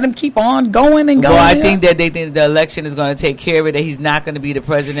then? Let him keep on going and going. Well, I think that they think the election is going to take care of it. That he's not going to be the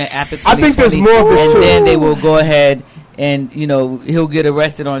president after 2020. I think there's more of this and then they will go ahead and he'll get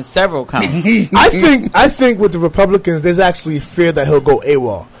arrested on several counts. I think with the Republicans, there's actually fear that he'll go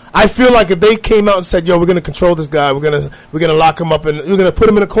AWOL. I feel like if they came out and said, "Yo, we're going to control this guy. We're gonna lock him up and we're going to put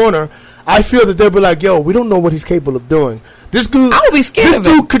him in a corner," I feel that they'll be like, "Yo, we don't know what he's capable of doing." This dude, I would be scared. This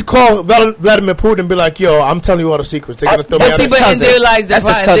dude could call Vladimir Putin and be like, "Yo, I'm telling you all the secrets." They're going to throw me out. But there lies the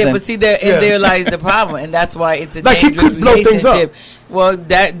problem. But see, there lies the problem, and that's why it's a dangerous he could blow relationship. Things up. Well,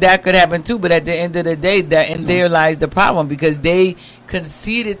 that could happen too, but at the end of the day, there lies the problem because they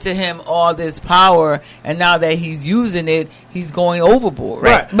conceded to him all this power, and now that he's using it, he's going overboard.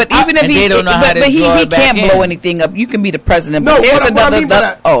 Right? But even if he can't blow anything up, you can be the president. No, but there's what I mean by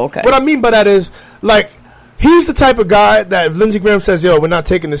that. Oh, okay. What I mean by that is like. He's the type of guy that if Lindsey Graham says, "Yo, we're not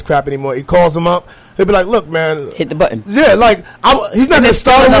taking this crap anymore," he calls him up. He'll be like, "Look, man, hit the button." Yeah, like he's not going to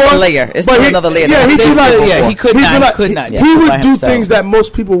start another layer. It's still another layer. Yeah, he could not. He would do things that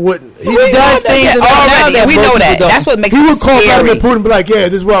most people wouldn't. He does things already. We know that. That's what makes him scary. He would call Vladimir Putin and be like, "Yeah,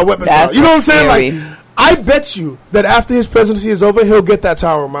 this is where our weapons are." You know what I'm saying? Like, I bet you that after his presidency is over, he'll get that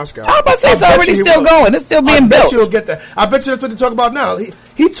tower in Moscow. I'm about to say it's already still going. It's still being built. I bet you he'll get that. I bet you that's what they talk about now.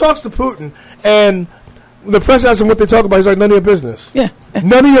 He talks to Putin and. The press asks him what they talk about. He's like, none of your business. Yeah.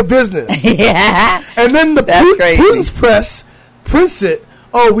 None of your business. Yeah. And then Putin's press prints it.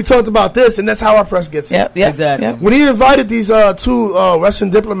 Oh, we talked about this, and that's how our press gets it. Yep, exactly. Yep. When he invited these two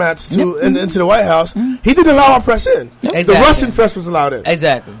Russian diplomats into the White House, he didn't allow our press in. Exactly. The Russian press was allowed in.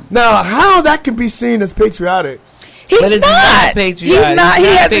 Exactly. Now, how that can be seen as patriotic? He's not. He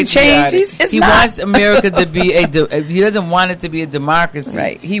hasn't changed. He wants America to be he doesn't want it to be a democracy.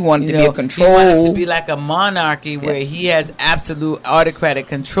 Right. He wanted to be a control. He wants it to be like a monarchy where he has absolute autocratic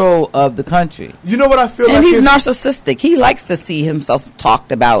control of the country. You know what I feel like? And he's narcissistic. He likes to see himself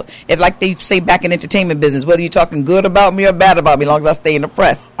talked about. It's like they say back in entertainment business, whether you're talking good about me or bad about me, as long as I stay in the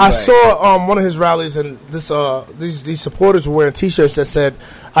press. I saw one of his rallies, and these supporters were wearing T-shirts that said,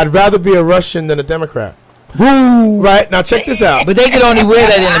 "I'd rather be a Russian than a Democrat." Woo. Right, now check this out. But they could only wear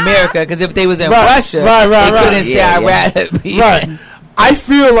that in America because if they was in Russia, they couldn't say I'd rather be. Right. I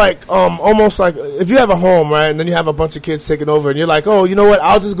feel like almost like if you have a home, right, and then you have a bunch of kids taking over, and you're like, oh, you know what?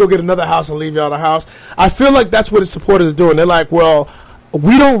 I'll just go get another house and leave y'all the house. I feel like that's what his supporters are doing. They're like, well,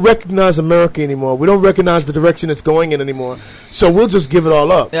 we don't recognize America anymore. We don't recognize the direction it's going in anymore. So we'll just give it all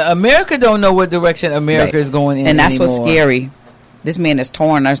up. America don't know what direction America is going in, and that's anymore. What's scary. This man is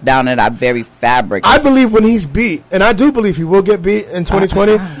torn us down at our very fabric. I believe when he's beat, and I do believe he will get beat in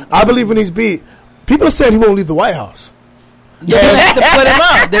 2020. I believe when he's beat, people are saying he won't leave the White House. They're going to have to put him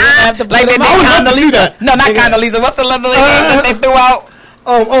out. They're going to have to put him out. No, not Condoleezza. What's the other lady that they threw out?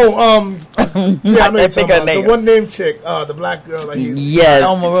 Yeah, I know you're talking about the one named chick, the black girl. Like yes,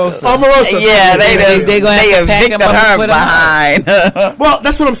 Omarosa. Yeah, they're going to evict her behind. Well,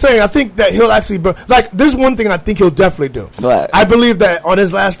 that's what I'm saying. I think that he'll actually there's one thing I think he'll definitely do. What? I believe that on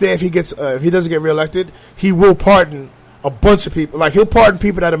his last day, if he doesn't get reelected, he will pardon a bunch of people. Like, he'll pardon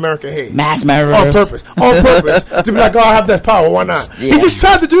people that America hates. Mass murderers. On purpose. To be like, oh, I have that power. Why not? Yeah. He just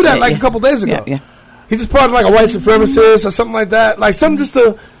tried to do that a couple days ago. Yeah. He just pardoned like a white supremacist or something like that. Like, something just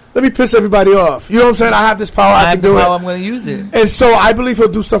to let me piss everybody off. You know what I'm saying? I have this power. I can do it. I'm going to use it. And so I believe he'll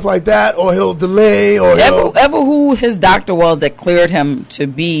do stuff like that, or he'll delay, or ever who his doctor was that cleared him to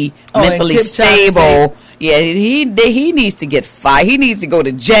be mentally stable. Yeah, he needs to get fired. He needs to go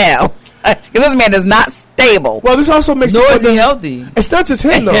to jail. Because this man is not stable. Well, this also makes nor is he healthy. It's not just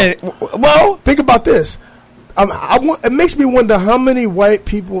him, though. Well, think about this. It makes me wonder how many white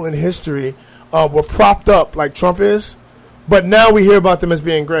people in history were propped up like Trump is, but now we hear about them as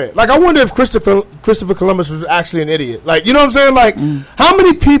being great. Like, I wonder if Christopher Columbus was actually an idiot. Like, you know what I'm saying? Like, how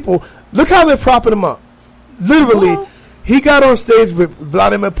many people, look how they're propping him up. Literally, he got on stage with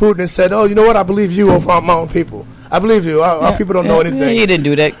Vladimir Putin and said, oh, you know what? I believe you over my own people. I believe you. Our people don't know anything. He didn't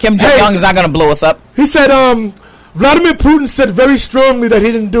do that. Kim Jong-un is not going to blow us up. He said, Vladimir Putin said very strongly that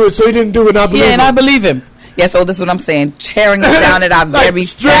he didn't do it, so he didn't do it, and I believe him. I believe him. Yeah, so this is what I'm saying. Tearing us down at our very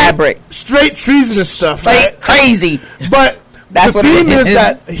fabric. Straight treasonous stuff. Like crazy. But that's the theme is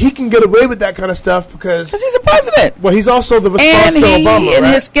that he can get away with that kind of stuff because he's a president. Well, he's also the response to Obama, and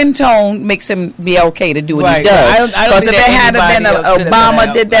his skin tone makes him be okay to do what he does. Because if it had been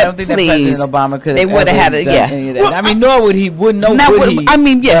Obama did that, please, they would have had it. Yeah, I mean, nor would he. Wouldn't know. I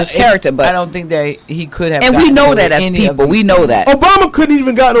mean, yeah, his character, but I don't think that he could have. And we know that as people, we know that Obama couldn't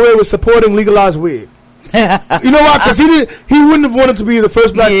even gotten away with supporting legalized weed. You know why? Because he wouldn't have wanted to be the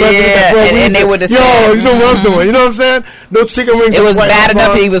first black president. And they would have said, you know what I'm doing. You know what I'm saying? No chicken wings. It was bad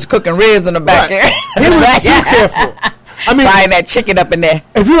enough he was cooking ribs in the back there. He was too careful. I mean, frying that chicken up in there.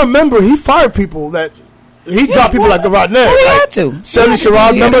 If you remember, he fired people that he dropped people like the right now. He had to. Shirley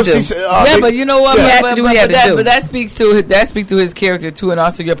Sherrod, remember? But you know what? He had to do what he had to do. But that speaks to his character too, and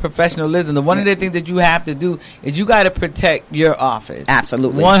also your professionalism. The one of the things that you have to do is you got to protect your office.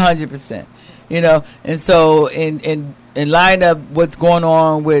 Absolutely, 100%. You know, and so in line up what's going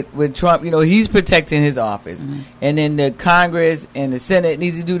on with Trump, you know, he's protecting his office. And then the Congress and the Senate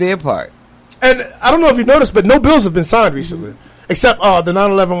need to do their part. And I don't know if you noticed, but no bills have been signed recently. Except the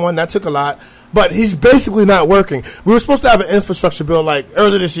 9/11 one, that took a lot. But he's basically not working. We were supposed to have an infrastructure bill like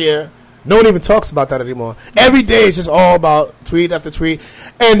earlier this year. No one even talks about that anymore. Every day it's just all about tweet after tweet.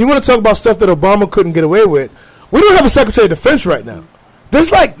 And you want to talk about stuff that Obama couldn't get away with. We don't have a Secretary of Defense right now. There's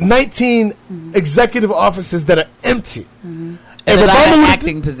like 19 executive offices that are empty. And a lot of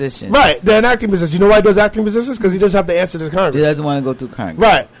acting positions. Right, they're in acting positions. You know why he does acting positions? Because he doesn't have to answer to Congress. He doesn't want to go through Congress.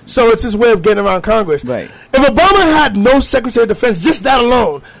 Right, so it's his way of getting around Congress. Right. If Obama had no Secretary of Defense, just that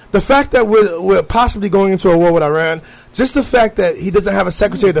alone, the fact that we're possibly going into a war with Iran, just the fact that he doesn't have a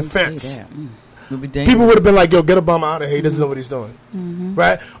Secretary of Defense, people would have been like, yo, get Obama out of here. He doesn't know what he's doing.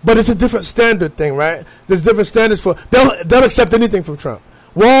 Right? But it's a different standard thing, right? There's different standards for... They'll accept anything from Trump.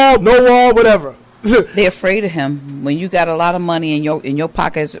 Wall, no wall, whatever. They're afraid of him. When you got a lot of money and your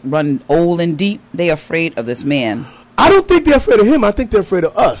pockets run old and deep, they're afraid of this man. I don't think they're afraid of him. I think they're afraid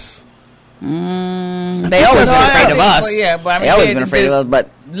of us. They always been afraid of us. Well, yeah, but I mean, they always been afraid of us, but...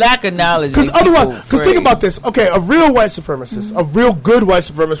 Lack of knowledge. Because otherwise, think about this. Okay, a real white supremacist, a real good white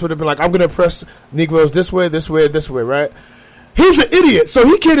supremacist would have been like, I'm going to oppress Negroes this way, right? He's an idiot, so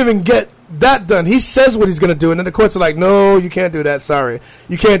he can't even get that done. He says what he's going to do, and then the courts are like, no, you can't do that, sorry.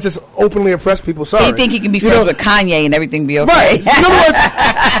 You can't just openly oppress people, sorry. He think he can be friends with Kanye and everything be okay. Right. In other words,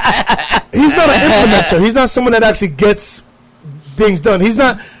 he's not an implementer. He's not someone that actually gets things done. He's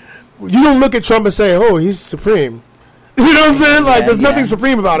not, you don't look at Trump and say, oh, he's supreme. You know what I'm saying? Like, there's nothing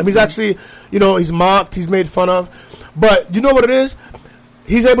supreme about him. He's actually, he's mocked, he's made fun of. But you know what it is?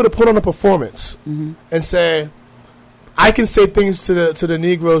 He's able to put on a performance and say, I can say things to the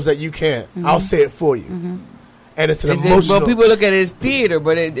Negroes that you can't. I'll say it for you. And it's an emotional... Well, people look at it as theater,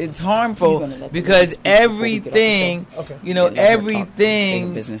 but it's harmful because everything, everything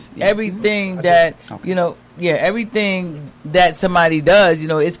that, everything that somebody does,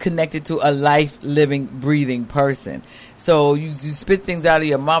 is connected to a life, living, breathing person. So you spit things out of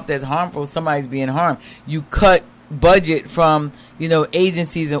your mouth that's harmful, somebody's being harmed. You cut budget from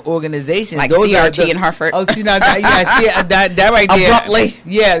agencies and organizations like those CRT in Hartford. Oh, see now, that right there. Abruptly.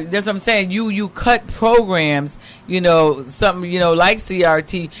 Yeah, that's what I'm saying. You cut programs, something, like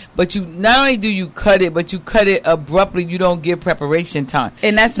CRT, but you not only do you cut it, but you cut it abruptly. You don't give preparation time.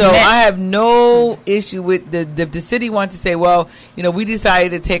 And that's so I have no issue with the city wants to say, well, we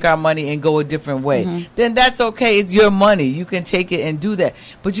decided to take our money and go a different way. Then that's okay. It's your money. You can take it and do that.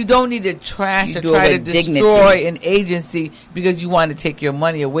 But you don't need to trash or try to destroy an agency because you want to take your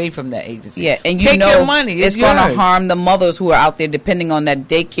money away from that agency. Yeah, and take your money. It's going to harm the mothers who are out there depending on that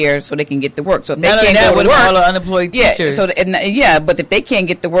daycare so they can get to work. So if they can't go to work, all the unemployed teachers. But if they can't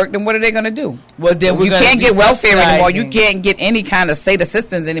get to work, then what are they going to do? Well, then you can't get welfare anymore. You can't get any kind of state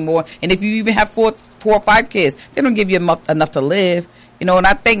assistance anymore. And if you even have 4 or 5 kids, they don't give you enough to live. And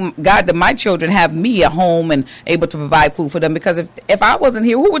I thank God that my children have me at home and able to provide food for them, because if I wasn't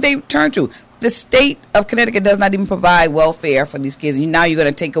here, who would they turn to? The state of Connecticut does not even provide welfare for these kids. Now you're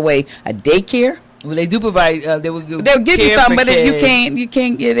going to take away a daycare? Well, they do provide. They'll give you something, but you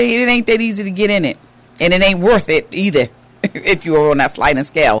can't get it. It ain't that easy to get in it, and it ain't worth it either. If you were on that sliding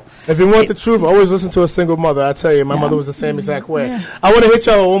scale. If you want the truth, always listen to a single mother. I tell you, my mother was the same exact way. Yeah. I want to hit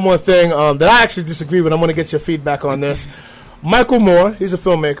y'all with one more thing that I actually disagree with. I want to get your feedback on this. Michael Moore, he's a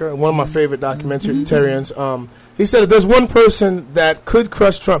filmmaker, one of my favorite documentarians. He said if there's one person that could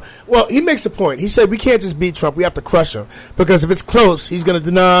crush Trump, well, he makes a point. He said we can't just beat Trump, we have to crush him. Because if it's close, he's going to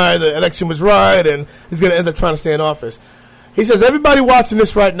deny the election was right, and he's going to end up trying to stay in office. He says everybody watching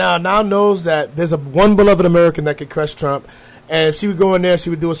this right now knows that there's one beloved American that could crush Trump. And if she would go in there,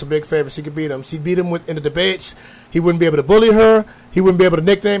 she would do us a big favor. She could beat him. She'd beat him in the debates. He wouldn't be able to bully her. He wouldn't be able to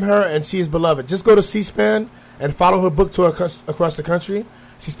nickname her, and she is beloved. Just go to C-SPAN and follow her book tour across the country.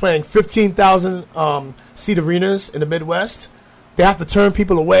 She's playing 15,000 seat arenas in the Midwest. They have to turn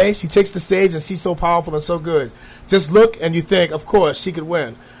people away. She takes the stage, and she's so powerful and so good. Just look, and you think, of course, she could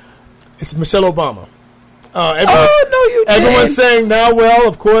win. It's Michelle Obama. No, you didn't. Everyone's saying now, well,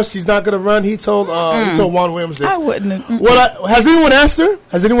 of course, she's not going to run. He told Juan Williams this. I wouldn't. Has anyone asked her?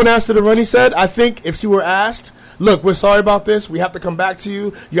 Has anyone asked her to run? He said, I think if she were asked, look, we're sorry about this. We have to come back to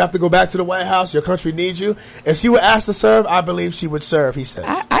you. You have to go back to the White House. Your country needs you. If she were asked to serve, I believe she would serve, he says.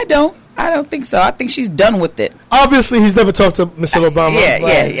 I don't think so. I think she's done with it. Obviously, he's never talked to Michelle Obama.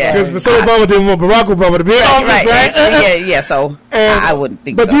 Yeah. Because Michelle Obama didn't want Barack Obama to be in office, right? Yeah. So I wouldn't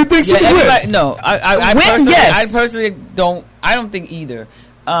think so. But do you think she could win? No, I personally don't. I don't think either.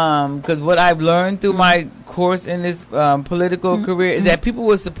 Because what I've learned through my course in this political career is that people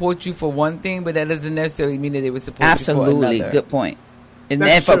will support you for one thing, but that doesn't necessarily mean that they would support you for another. Absolutely, good point. And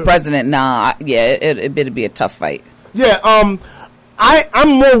then for president, it'd be a tough fight. Yeah, I'm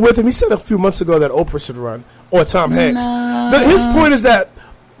more with him. He said a few months ago that Oprah should run, or Tom Hanks. But his point is that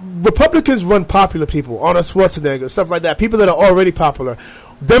Republicans run popular people, Arnold Schwarzenegger, stuff like that, people that are already popular.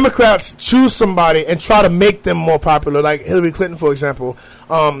 Democrats choose somebody and try to make them more popular, like Hillary Clinton, for example.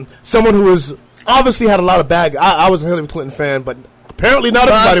 Someone who was obviously had a lot of bad. I was a Hillary Clinton fan, but apparently not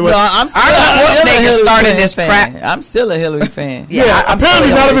everybody was. I'm still a Hillary fan. Apparently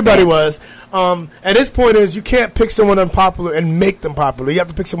not everybody was. And his point is you can't pick someone unpopular and make them popular. You have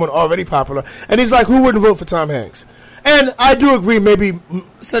to pick someone already popular. And he's like, who wouldn't vote for Tom Hanks? And I do agree, maybe.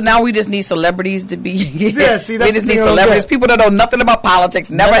 So now we just need celebrities to be. Yeah, see, that's we just need celebrities. People that know nothing about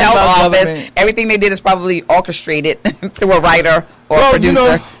politics, never held office. Government. Everything they did is probably orchestrated through a writer or a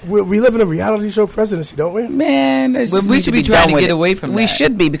producer. We live in a reality show presidency, don't we? Man, we should be trying to get away from that. We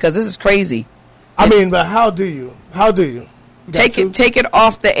should be, because this is crazy. I mean, but how do you? Take it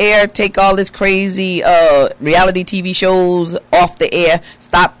off the air. Take all this crazy reality TV shows off the air.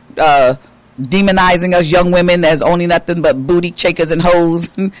 Stop demonizing us young women as only nothing but booty shakers and hoes.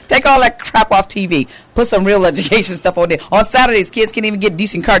 Take all that crap off TV. Put some real education stuff on there. On Saturdays, kids can't even get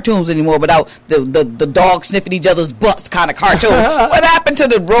decent cartoons anymore without the dog sniffing each other's butts kind of cartoon. What happened to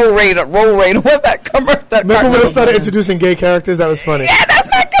the Roll Raider? What's that commercial? Remember when they started introducing gay characters? That was funny. Yeah, that's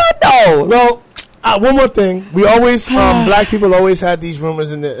not good though. Well, one more thing. We always, black people always had these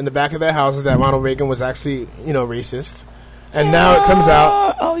rumors in the back of their houses that Ronald Reagan was actually, racist. And now it comes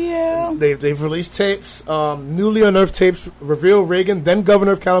out. Oh, yeah. They've released tapes. Newly unearthed tapes reveal Reagan, then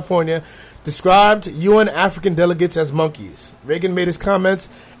governor of California, described UN African delegates as monkeys. Reagan made his comments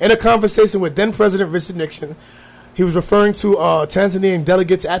in a conversation with then President Richard Nixon. He was referring to Tanzanian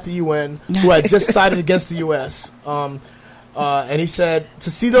delegates at the UN who had just sided against the U.S. And he said,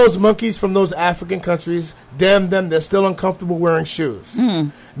 to see those monkeys from those African countries, damn them, they're still uncomfortable wearing shoes.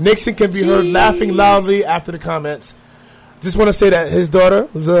 Nixon can be heard laughing loudly after the comments. just want to say that his daughter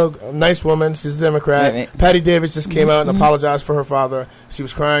was a nice woman. She's a Democrat. Right. Patty Davis just came out and apologized for her father. She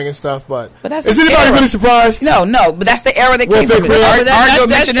was crying and stuff, but that's is anybody era. really surprised? No, but that's the era that came from. rJo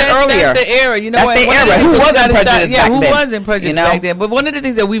mentioned it earlier. That's the era. You know, that's the era. Who wasn't prejudiced back then? Who wasn't prejudiced back then? But one of the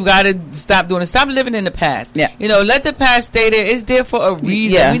things that we've got to stop doing is stop living in the past. Yeah. You know, let the past stay there. It's there for a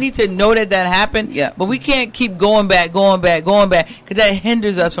reason. Yeah. We need to know that happened. Yeah. But we can't keep going back, because that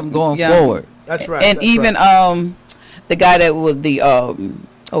hinders us from going forward. That's right. And that's even right. The guy that was the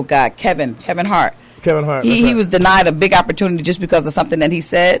Kevin Hart. Kevin Hart. He was denied a big opportunity just because of something that he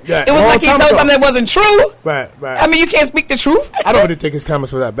said. Yeah, it was like he said something that wasn't true. Right. I mean, you can't speak the truth. I don't really think his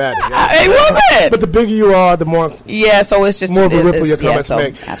comments were that bad. It wasn't. But the bigger you are, the more. Yeah, so it's just more of a ripple your comments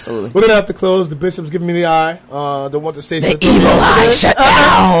make. Absolutely. We're gonna have to close. The bishop's giving me the eye. Don't want the station. The evil eye shut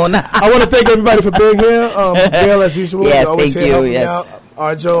down. I want to thank everybody for being here. Gail, as usual. Yes, always thank here you. Yes.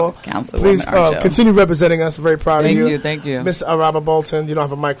 rJo, Councilwoman please rJo. continue representing us. Very proud of you. Thank you. Miss Araba Bolton, you don't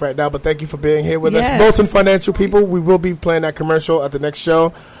have a mic right now, but thank you for being here with Yes. us. Bolton Financial people, we will be playing that commercial at the next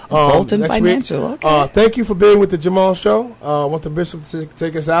show. Bolton next Financial, week. okay. Thank you for being with the Jamal Show. I want the bishop to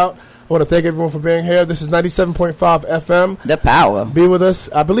take us out. I want to thank everyone for being here. This is 97.5 FM. The power. Be with us.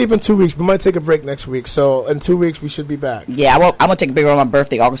 I believe in 2 weeks. We might take a break next week. So in 2 weeks, we should be back. Yeah, I'm going to take a break on my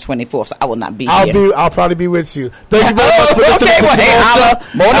birthday, August 24th, so I will not be here. I'll probably be with you. Thank you very much for listening Okay, to well, hey, Jamal holla.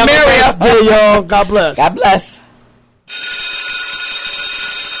 Show. More the Have a merrier. blessed day, y'all. God bless. God bless.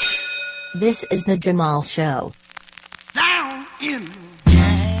 This is the Jamal Show. Down in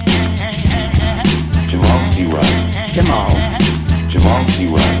Jamal C. Wright. Jamal. Jamal C.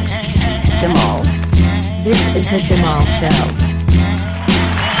 Wright. Jamal. This is the Jamal Show.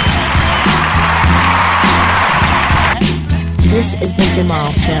 This is the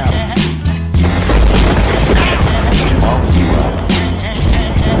Jamal Show. Jamal C. Wright.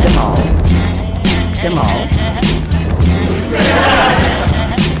 Jamal. Jamal.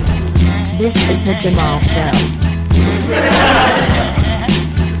 This is the Jamal Show.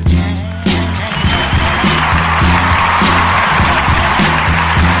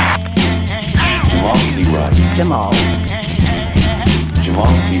 Jamal C. Wright. Jamal.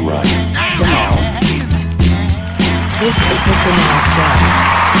 Jamal C. Wright. Jamal. This is the Jamal Show.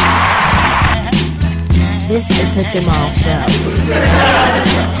 This is the Jamal Show.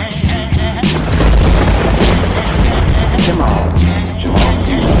 Jamal. Jamal C.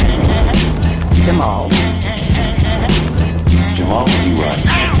 Wright. Jamal. Jamal C. Wright.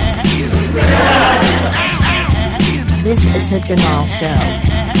 This is the Jamal Show.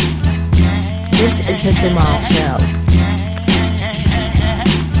 This is the Jamal Show.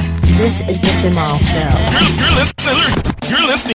 This is the Jamal Show. you're listening